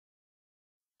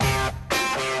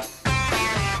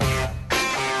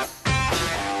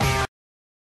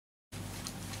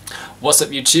What's up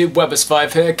YouTube,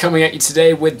 Webbers5 here, coming at you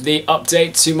today with the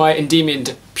update to my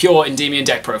pure Endymion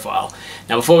Deck profile.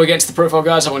 Now before we get into the profile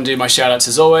guys, I want to do my shoutouts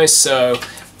as always, so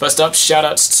first up,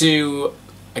 shoutouts to,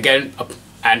 again,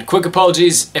 and quick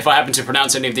apologies if I happen to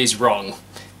pronounce any of these wrong.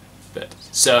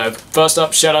 So first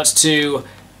up, shoutouts to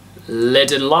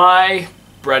Lid and Lie,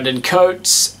 Brendan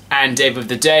Coates, and Dave of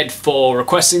the Dead for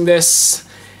requesting this.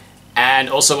 And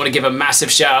also want to give a massive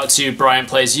shout out to Brian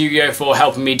Plays Yugioh for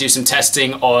helping me do some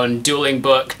testing on Dueling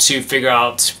Book to figure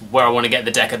out where I want to get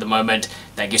the deck at the moment.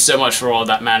 Thank you so much for all of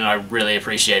that, man, and I really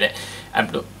appreciate it.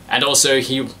 And also,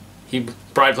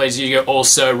 Brian Plays Yugioh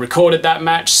also recorded that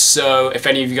match, so if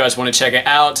any of you guys want to check it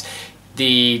out,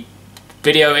 the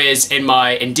video is in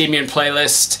my Endymion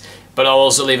playlist, but I'll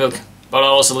also leave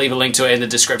a link to it in the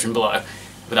description below.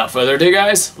 Without further ado,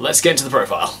 guys, let's get into the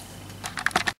profile.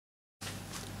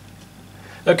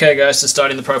 Okay guys, so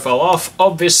starting the profile off,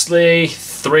 obviously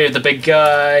 3 of the big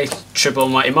guy, triple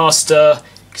Mighty Master,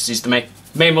 because he's the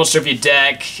main monster of your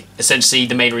deck, essentially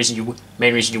the main reason you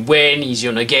win. He's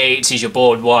your negates, he's your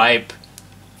board wipe.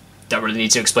 Don't really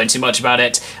need to explain too much about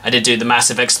it. I did do the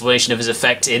massive explanation of his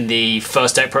effect in the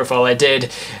first deck profile I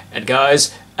did, and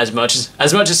guys, as much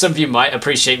as some of you might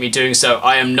appreciate me doing so,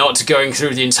 I am not going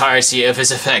through the entirety of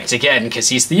his effect again, because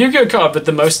he's the Yu-Gi-Oh card with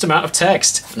the most amount of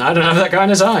text, and I don't have that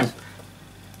kind of time.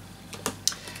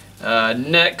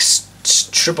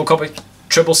 Next, triple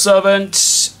servant.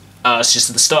 It's just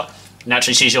at the start.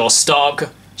 Naturally, she's your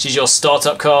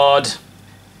startup card.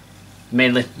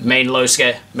 Main low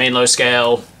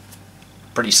scale.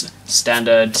 Pretty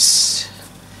standard.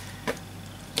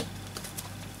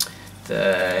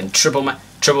 Then triple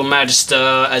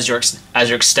magister as your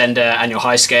extender and your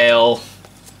high scale.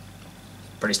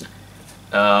 Pretty standard.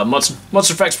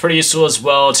 Monster effect's pretty useful as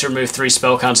well to remove 3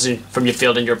 spell counters from your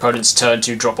field in your opponent's turn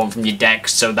to drop 1 from your deck,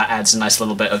 so that adds a nice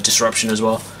little bit of disruption as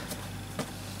well.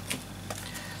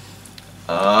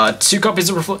 2 copies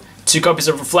of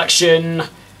Reflection.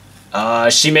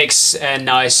 She makes a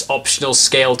nice optional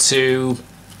scale 2,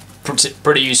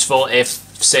 pretty useful if,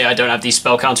 say, I don't have these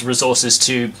spell counter resources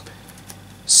to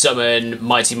summon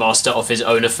Mighty Master off his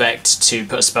own effect to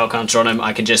put a spell counter on him.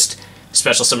 I can just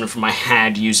special summon from my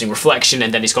hand using Reflection,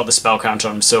 and then he's got the spell counter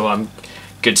on him, so I'm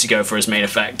good to go for his main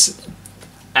effect.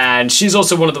 And she's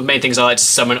also one of the main things I like to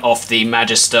summon off the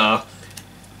Magister.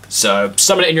 So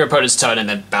summon it in your opponent's turn and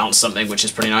then bounce something, which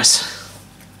is pretty nice.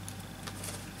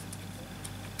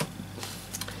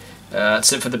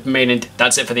 That's it for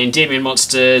the Endymion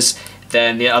monsters.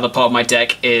 Then the other part of my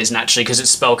deck is, naturally, because it's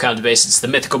spell counter based, it's the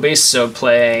Mythical Beast. So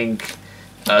playing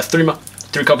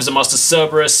 3 copies of Master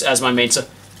Cerberus as my main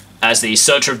as the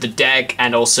Searcher of the deck,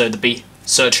 and also the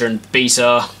Searcher and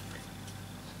Beater.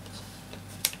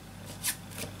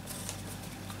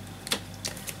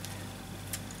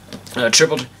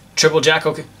 Triple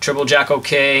Jackal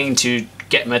King to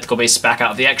get Mythical Beasts back out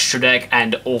of the extra deck,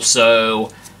 and also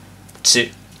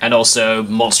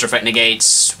monster effect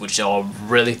negates, which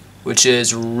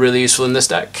is really useful in this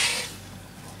deck.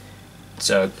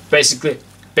 So basically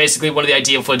one of the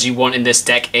ideal foods you want in this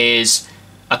deck is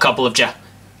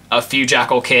a few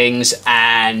Jackal Kings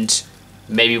and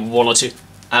maybe 1 or 2,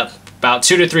 about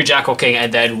 2 to 3 Jackal King,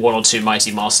 and then 1 or 2 Mighty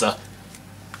Master.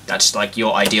 That's like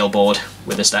your ideal board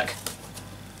with this deck.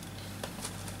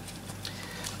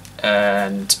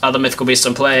 And other Mythical Beasts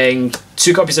I'm playing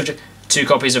 2 copies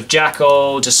of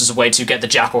Jackal, just as a way to get the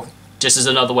Jackal, just as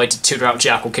another way to tutor out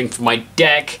Jackal King from my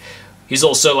deck. He's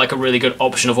also like a really good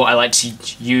option of what I like to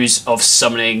use of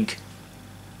summoning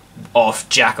off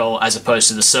Jackal as opposed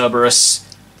to the Cerberus.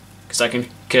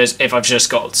 Because if I've just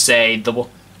got, say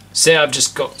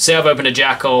I've opened a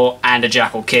Jackal and a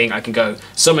Jackal King, I can go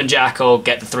summon Jackal,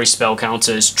 get the 3 spell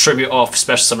counters, tribute off,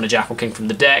 special summon a Jackal King from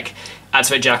the deck,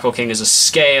 activate Jackal King as a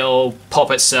scale,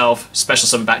 pop itself, special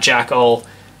summon back Jackal,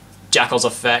 Jackal's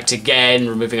effect again,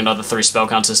 removing another 3 spell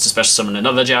counters to special summon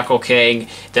another Jackal King.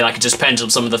 Then I can just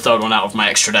pendulum summon the 3rd one out of my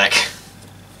extra deck.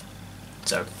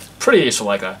 So pretty useful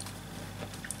like that.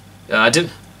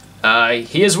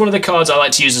 He is one of the cards I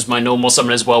like to use as my normal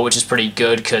summon as well, which is pretty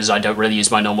good because I don't really use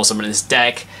my normal summon in this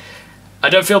deck. I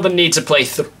don't feel the need to play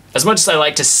as much as I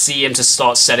like to see him to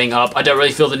start setting up. I don't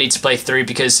really feel the need to play 3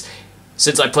 because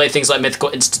since I play things like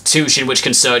Mythical Institution, which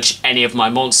can search any of my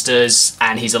monsters,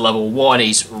 and he's a level 1,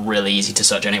 he's really easy to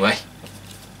search anyway.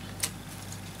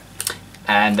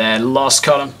 And then last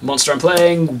card monster I'm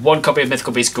playing, 1 copy of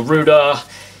Mythical Beast Garuda.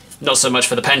 Not so much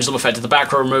for the pendulum effect of the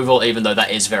back row removal, even though that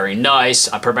is very nice.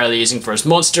 I'm primarily using for his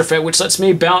monster effect, which lets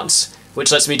me bounce,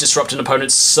 which lets me disrupt an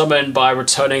opponent's summon by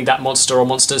returning that monster or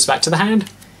monsters back to the hand.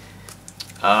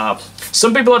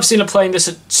 Some people I've seen are playing this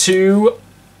at 2.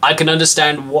 I can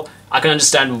understand I can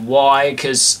understand why,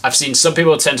 because I've seen some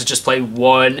people tend to just play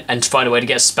 1 and find a way to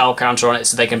get a spell counter on it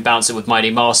so they can bounce it with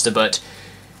Mighty Master, but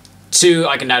 2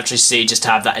 I can naturally see just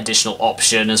have that additional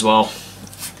option as well.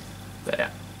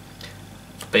 But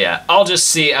yeah, I'll just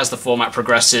see as the format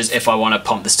progresses if I want to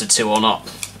pump this to 2 or not.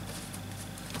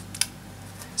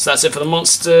 So that's it for the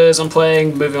monsters I'm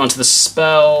playing. Moving on to the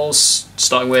spells,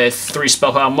 starting with 3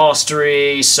 spell power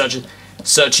mastery, searches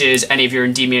any of your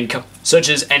Endymion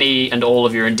searches any and all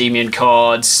of your Endymion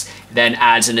cards, then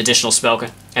adds an additional spell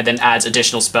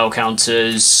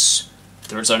counters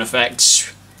through its own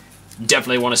effect.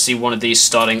 Definitely want to see one of these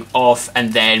starting off,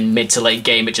 and then mid to late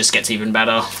game it just gets even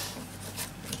better.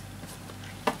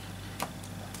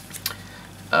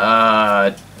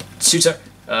 2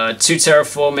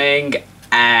 terraforming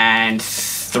and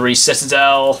 3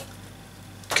 citadel,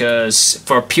 because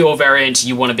for a pure variant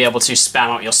you want to be able to spam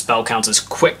out your spell counters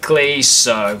quickly,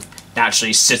 so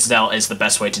naturally citadel is the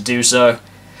best way to do so.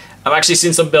 I've actually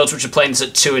seen some builds which are playing this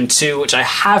at 2 and 2, which I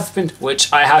have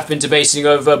been debating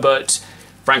over, but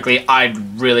frankly I'd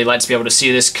really like to be able to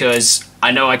see this, because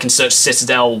I know I can search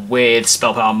citadel with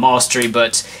spell power mastery,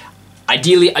 but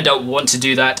ideally I don't want to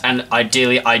do that, and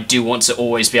ideally I do want to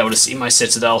always be able to see my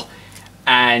citadel.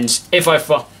 And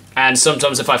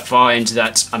sometimes if I find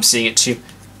that I'm seeing it too,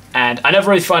 and I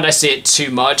never really find I see it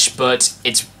too much, but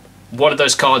it's one of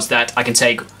those cards that I can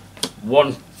take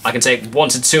 1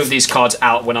 to 2 of these cards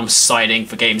out when I'm siding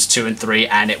for games 2 and 3,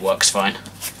 and it works fine.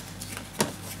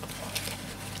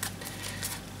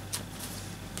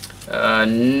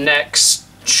 Next,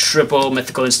 triple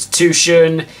mythical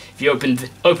institution. If you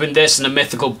open this and a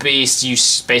mythical beast, you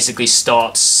basically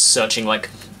start searching like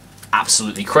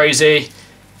absolutely crazy.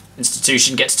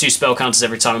 Institution gets 2 spell counters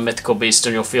every time a mythical beast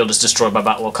on your field is destroyed by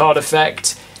battle or card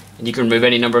effect, and you can remove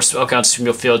any number of spell counters from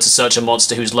your field to search a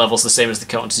monster whose level is the same as the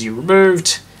counters you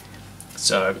removed.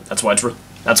 So that's why it's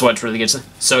really good.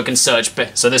 So it can search.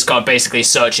 So this card basically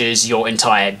searches your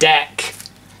entire deck,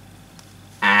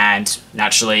 and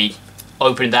naturally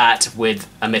open that with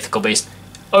a mythical beast.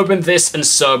 Open this and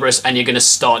Cerberus, and you're going to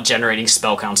start generating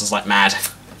spell counters like mad.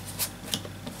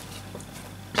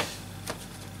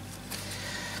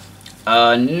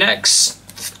 Next,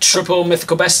 triple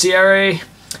mythical bestiary.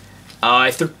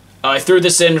 I threw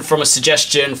this in from a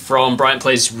suggestion from Brian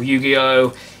Plays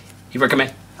Yugioh. He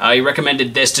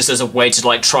recommended this just as a way to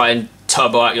like try and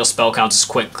turbo out your spell counters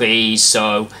quickly.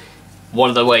 So one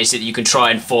of the ways that you can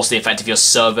try and force the effect of your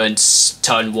servants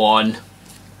turn 1,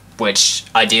 which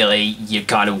ideally you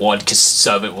kind of want because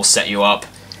servant will set you up.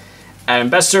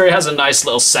 And bestiary has a nice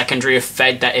little secondary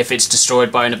effect that if it's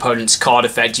destroyed by an opponent's card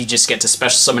effect, you just get to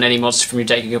special summon any monster from your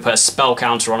deck. You can put a spell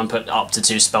counter on and put up to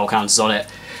 2 spell counters on it.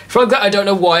 For that, I don't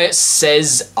know why it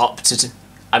says up to 2.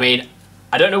 I mean,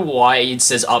 I don't know why it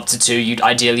says up to 2. You'd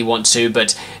ideally want 2,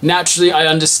 but naturally I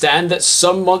understand that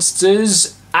some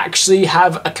monsters actually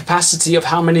have a capacity of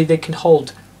how many they can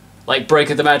hold, like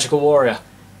Breaker the Magical Warrior.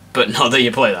 But not that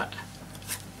you play that.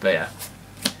 But yeah.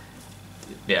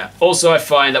 Yeah. Also, I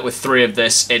find that with 3 of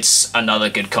this, it's another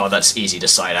good card that's easy to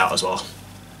side out as well.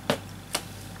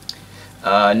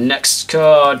 Next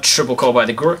card, triple call by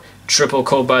the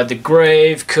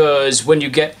grave, because when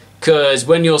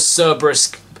your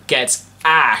Cerberus gets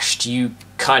ashed, you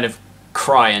kind of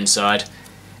cry inside,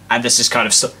 and this kind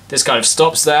of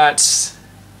stops that,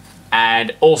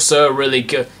 and also really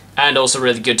good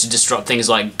to disrupt things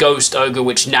like Ghost Ogre,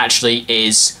 which naturally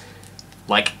is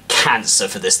like cancer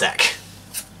for this deck.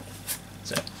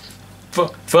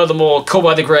 Furthermore, Call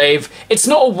by the Grave, it's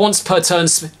not a once per turn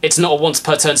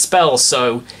spell,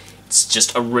 so it's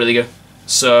just a really good.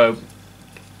 So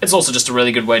it's also just a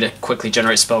really good way to quickly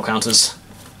generate spell counters.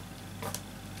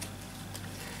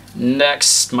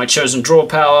 Next, my chosen draw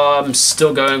power. I'm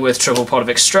still going with triple pot of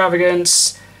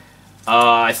extravagance.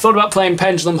 I thought about playing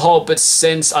Pendulum Hold, but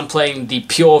since I'm playing the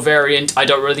pure variant, I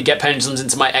don't really get pendulums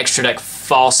into my extra deck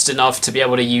fast enough to be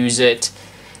able to use it.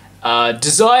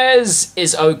 Desires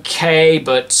is okay,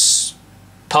 but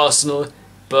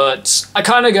I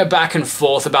kind of go back and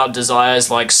forth about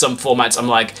Desires. Like some formats I'm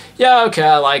like, yeah, okay,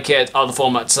 I like it. Other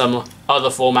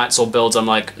formats or builds I'm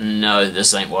like, no,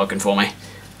 this ain't working for me.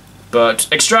 But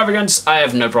Extravagance I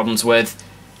have no problems with.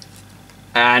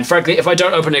 And frankly, if I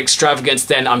don't open Extravagance,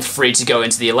 then I'm free to go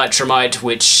into the Electromite,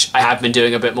 which I have been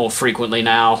doing a bit more frequently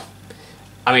now.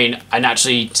 I mean, I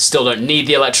naturally still don't need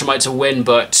the Electromite to win,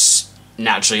 but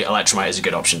naturally, Electromite is a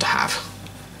good option to have.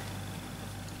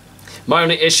 My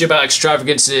only issue about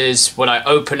Extravagance is when I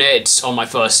open it on my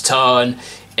first turn,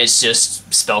 it's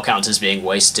just spell counters being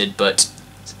wasted, but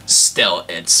still,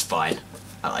 it's fine.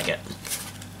 I like it.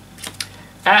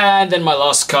 And then my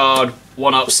last card,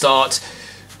 One Upstart.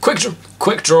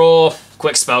 quick draw,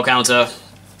 quick spell counter.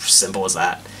 Simple as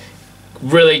that.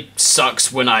 Really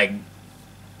sucks when I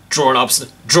draw an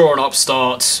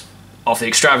upstart off the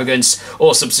extravagance,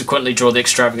 or subsequently draw the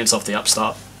extravagance off the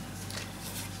upstart.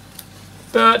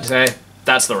 But hey,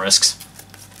 that's the risks.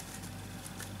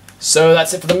 So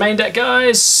that's it for the main deck,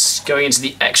 guys. Going into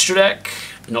the extra deck,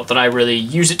 not that I really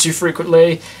use it too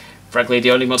frequently. Frankly, the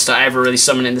only monster I ever really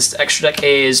summon in this extra deck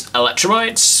is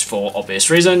Electromites, for obvious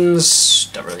reasons.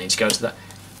 Don't really need to go into that.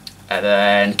 And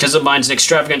then, because of mine's an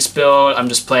extravagance build, I'm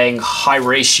just playing high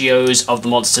ratios of the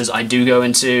monsters I do go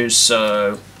into,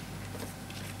 so...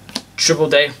 Triple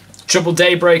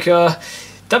Daybreaker.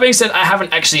 That being said, I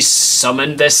haven't actually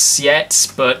summoned this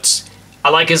yet, but I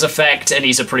like his effect, and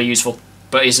he's a pretty useful.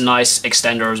 But he's a nice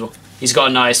extender as well. He's got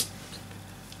a nice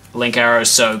link arrow,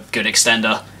 so good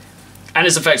extender. And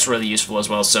his effect's really useful as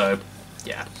well, so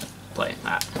yeah, playing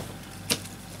that.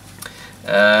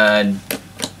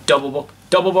 Double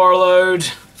bar load,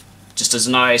 just as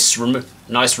a nice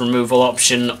removal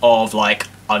option of like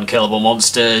unkillable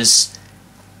monsters.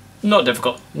 Not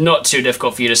too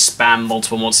difficult for you to spam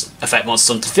multiple effect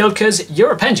monsters onto the field because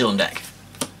you're a pendulum deck.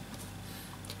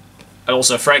 And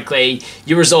also, frankly,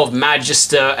 you resolve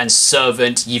Magister and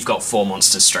Servant, you've got 4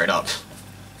 monsters straight up.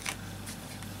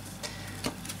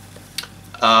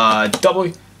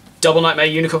 Double Nightmare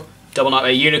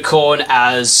Unicorn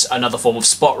as another form of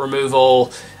spot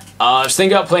removal. I was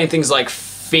thinking about playing things like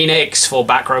Phoenix for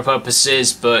back row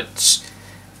purposes, but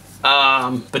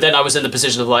then I was in the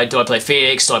position of like, do I play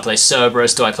Phoenix, do I play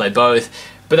Cerberus, do I play both?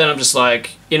 But then I'm just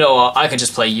like, you know what, I could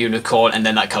just play Unicorn and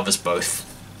then that covers both.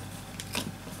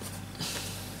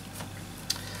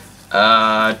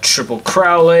 Triple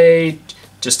Crowley,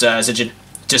 just as a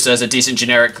decent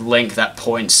generic link that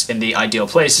points in the ideal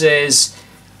places.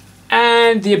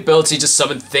 And the ability to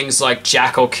summon things like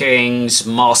Jackal Kings,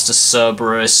 Master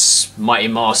Cerberus, Mighty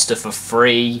Master for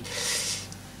free.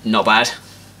 Not bad.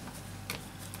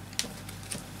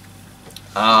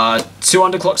 2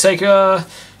 Underclock Taker,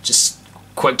 just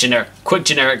quick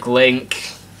generic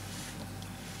link.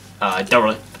 Don't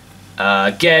really.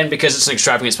 Again, because it's an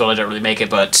extravagant spell, I don't really make it,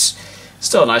 but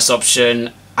still a nice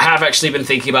option. I have actually been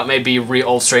thinking about maybe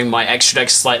re-altering my extra deck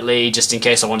slightly, just in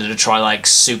case I wanted to try like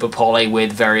Super Poly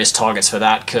with various targets for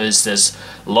that, because there's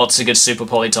lots of good Super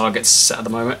Poly targets at the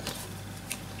moment.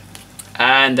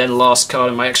 And then last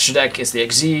card in my extra deck is the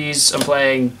Xyz. I'm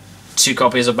playing 2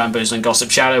 copies of Bamboozle and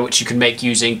Gossip Shadow, which you can make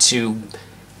using 2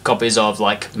 copies of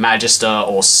like Magister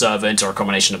or Servant, or a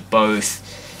combination of both.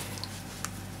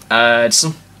 It's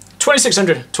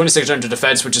 2600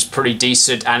 defense, which is pretty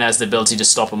decent, and has the ability to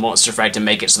stop a monster effect and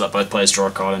make it so that both players draw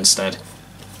a card instead.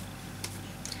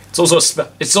 It's also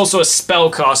a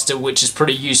spellcaster, which is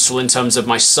pretty useful in terms of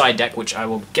my side deck, which I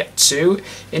will get to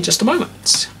in just a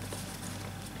moment.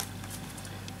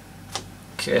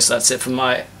 Okay, so that's it for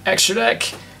my extra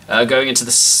deck. Going into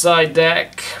the side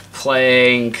deck,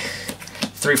 playing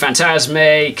 3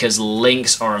 Phantasme, because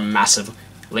links are a massive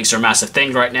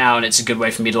thing right now, and it's a good way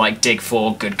for me to like dig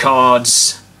for good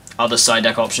cards, other side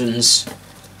deck options.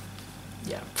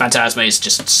 Yeah, Phantasme is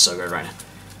just so good right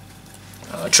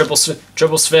now. Triple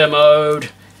Sphere mode.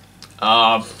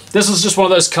 This is just one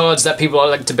of those cards that people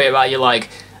like to debate about. You're like,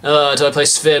 do I play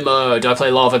Sphere mode? Do I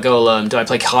play Lava Golem? Do I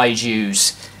play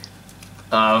Kaijus?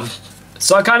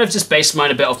 So I kind of just based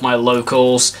mine a bit off my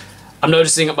locals. I'm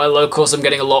noticing at my locals I'm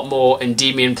getting a lot more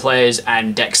Endymion players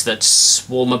and decks that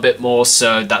swarm a bit more,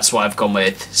 so that's why I've gone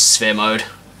with Sphere mode.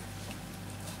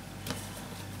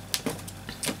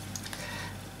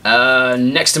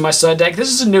 Next in my side deck, this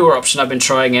is a newer option I've been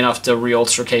trying in after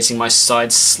re-altericating my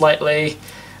side slightly.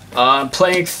 I'm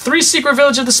playing 3 Secret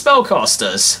Village of the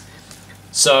Spellcasters.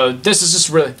 So this is just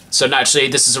really, naturally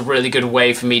this is a really good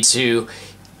way for me to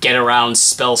get around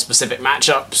spell-specific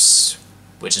matchups,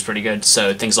 which is pretty good.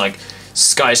 So things like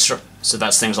Sky Striker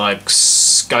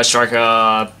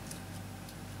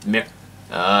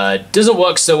doesn't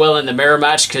work so well in the mirror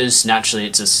match because naturally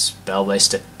it's a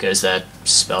spell-based, because they're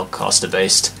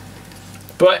spellcaster-based.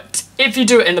 But if you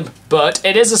do it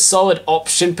it is a solid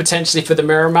option potentially for the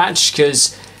mirror match,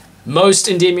 because most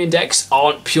Endymion decks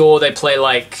aren't pure. They play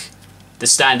like the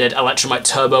standard Electromite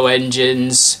turbo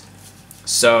engines.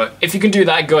 So if you can do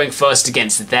that going first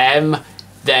against them,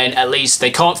 then at least they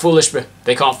can't foolish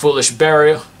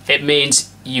burial. It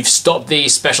means you've stopped the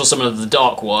special summon of the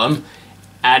Dark Worm,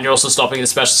 and you're also stopping the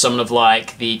special summon of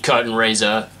like the Curtain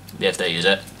Raiser if they use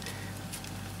it.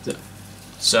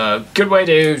 So good way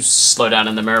to slow down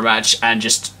in the mirror match, and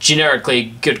just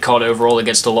generically good card overall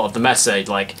against a lot of the meta.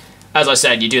 Like as I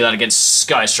said, you do that against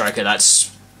Sky Striker.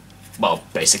 That's, well,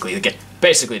 basically the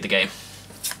game.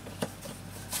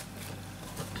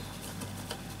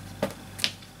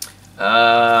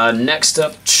 Next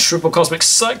up, triple Cosmic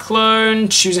Cyclone.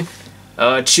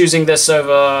 Choosing this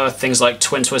over things like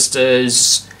Twin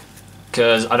Twisters,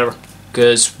 because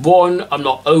one, I'm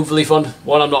not overly fond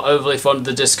of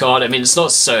the discard. I mean, it's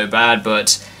not so bad,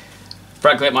 but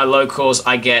frankly, at my locals,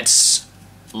 I get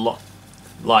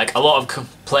like a lot of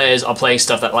players are playing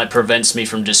stuff that like prevents me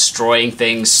from destroying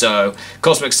things. So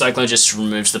Cosmic Cyclone just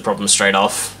removes the problem straight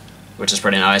off, which is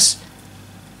pretty nice.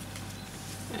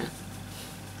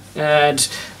 And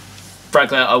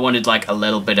frankly, I wanted like a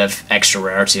little bit of extra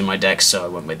rarity in my deck, so I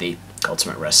went with the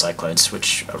Ultimate Rare Cyclones,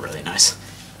 which are really nice.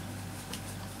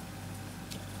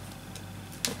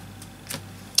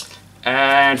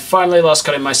 And finally, last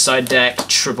card in my side deck,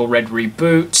 triple red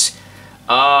Reboot.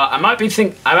 I've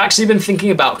actually been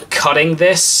thinking about cutting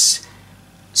this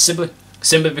simply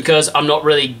because I'm not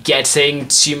really getting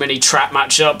too many trap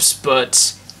matchups,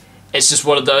 but it's just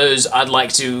one of those I'd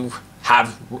rather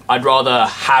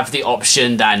have the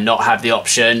option than not have the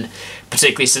option,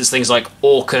 particularly since things like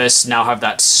Orcus now have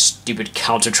that stupid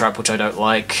counter trap, which I don't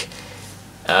like.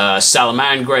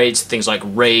 Salamangreat, things like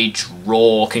Rage,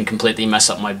 Roar can completely mess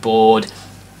up my board,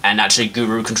 and actually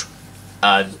Guru control.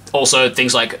 Also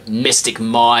things like Mystic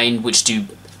Mine, which do,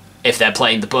 if they're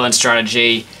playing the burn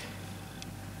strategy.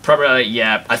 Probably,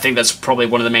 yeah, I think that's probably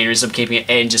one of the main reasons I'm keeping it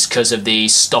in, just because of the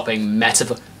stop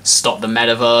the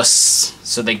metaverse,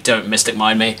 so they don't Mystic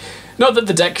Mine me. Not that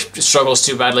the deck struggles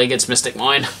too badly against Mystic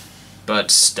Mine,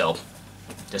 but still,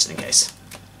 just in case.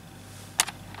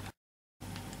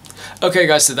 Okay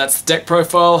guys, so that's the deck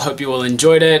profile. Hope you all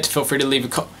enjoyed it. Feel free to leave a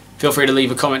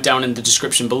comment down in the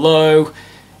description below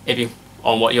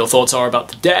on what your thoughts are about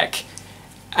the deck.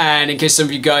 And in case some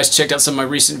of you guys checked out some of my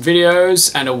recent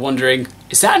videos and are wondering,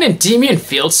 is that an Endymion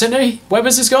Field Center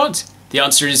Webbers has got? The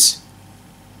answer is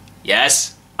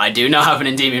yes, I do now have an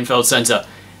Endymion Field Center.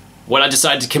 When I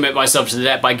decided to commit myself to the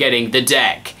deck by getting the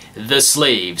deck, the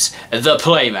sleeves, the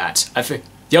playmat,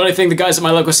 the only thing the guys at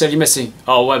my local said you're missing,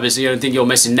 oh Webbers, the only thing you're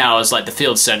missing now is like the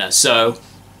Field Center. So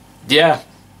yeah,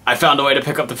 I found a way to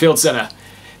pick up the Field Center.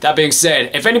 That being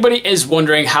said, if anybody is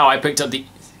wondering how I picked up the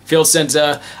Field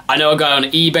Center, I know a guy on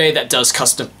eBay that does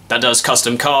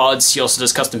custom cards. He also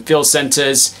does custom Field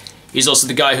Centers. He's also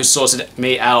the guy who sorted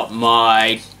me out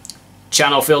my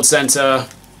channel Field Center.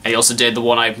 And he also did the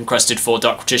one I requested for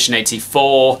Dark Magician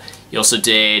 84. He also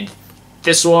did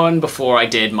this one before I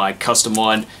did my custom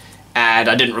one. And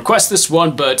I didn't request this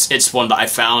one, but it's one that I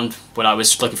found when I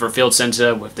was looking for a Field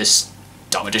Center with this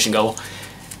Dark Magician goal.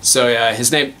 So yeah,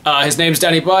 his name's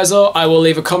Danny Beisel. I will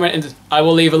leave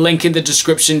a link in the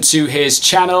description to his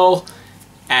channel,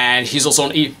 and he's also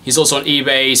on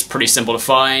eBay. He's pretty simple to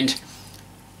find.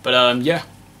 But yeah,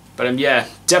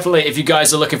 definitely if you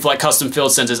guys are looking for like custom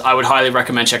Field Centers, I would highly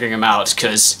recommend checking him out,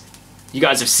 because you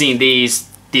guys have seen these.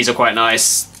 These are quite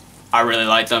nice. I really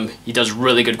like them. He does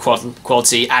really good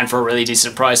quality and for a really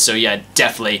decent price. So yeah,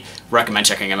 definitely recommend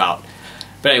checking him out.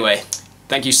 But anyway,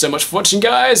 thank you so much for watching,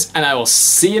 guys, and I will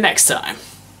see you next time.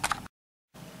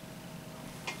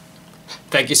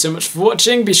 Thank you so much for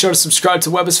watching. Be sure to subscribe to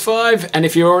Webbers5, and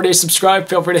if you're already subscribed,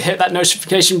 feel free to hit that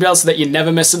notification bell so that you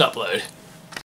never miss an upload.